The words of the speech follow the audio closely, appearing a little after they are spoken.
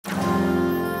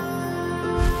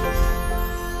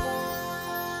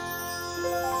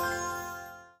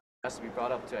Has to be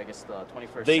brought up to, I guess, the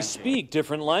 21st They century. speak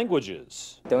different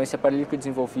languages. Então esse aparelho que eu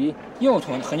desenvolvi 幼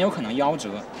童很有可能夭折。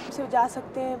 से जा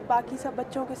सकते हैं बाकी सब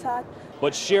बच्चों के साथ।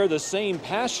 But share the same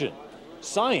passion,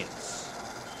 science.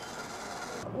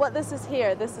 What this is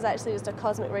here, this is actually just a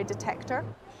cosmic ray detector.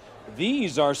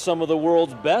 These are some of the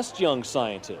world's best young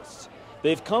scientists.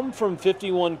 They've come from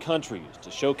 51 countries to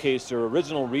showcase their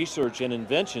original research and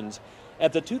inventions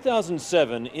at the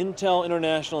 2007 Intel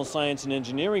International Science and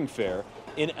Engineering Fair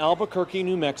in Albuquerque,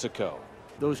 New Mexico.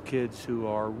 Those kids who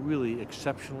are really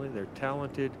exceptionally, they're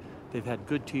talented, they've had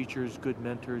good teachers, good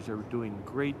mentors, they're doing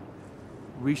great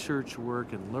research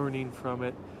work and learning from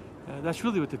it. That's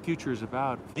really what the future is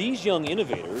about. These young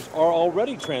innovators are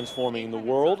already transforming the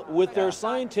world with their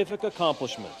scientific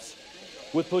accomplishments,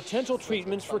 with potential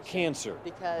treatments for cancer,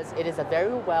 because it is a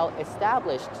very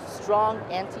well-established, strong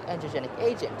anti-angiogenic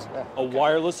agent. a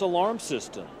wireless alarm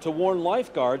system to warn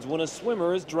lifeguards when a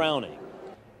swimmer is drowning,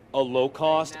 a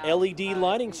low-cost LED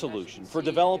lighting solution for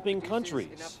developing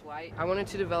countries. I wanted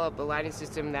to develop a lighting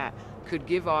system that could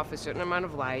give off a certain amount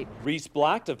of light. Reese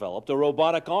Black developed a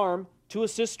robotic arm to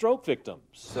assist stroke victims.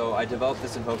 So I developed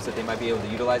this in hopes that they might be able to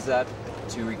utilize that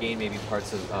to regain maybe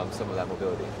parts of some of that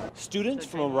mobility. Students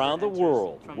from around the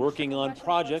world working on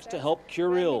projects to help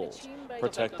cure ills,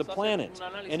 protect the planet,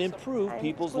 and improve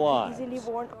people's lives.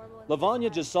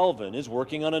 Lavanya DeSullivan is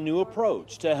working on a new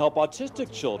approach to help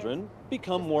autistic children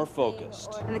become more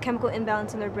focused. And the chemical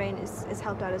imbalance in their brain is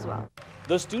helped out as well.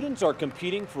 The students are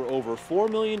competing for over $4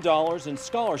 million in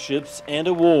scholarships and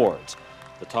awards.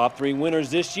 The top 3 winners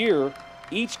this year,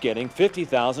 each getting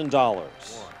 $50,000.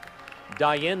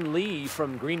 Diane Lee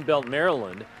from Greenbelt,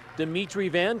 Maryland, Dimitri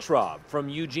Van Traub from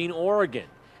Eugene, Oregon,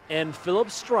 and Philip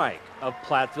Strike of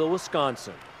Platteville,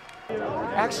 Wisconsin.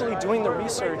 Actually doing the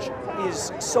research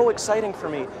is so exciting for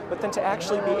me, but then to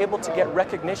actually be able to get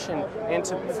recognition and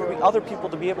for other people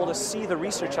to be able to see the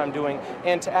research I'm doing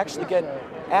and to actually get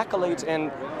accolades and,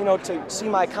 you know, to see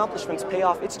my accomplishments pay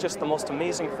off, it's just the most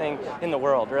amazing thing in the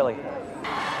world, really.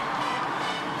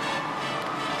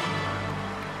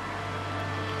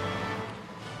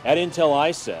 At Intel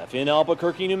ISEF in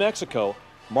Albuquerque, New Mexico,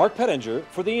 Mark Pettinger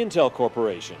for the Intel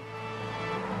Corporation.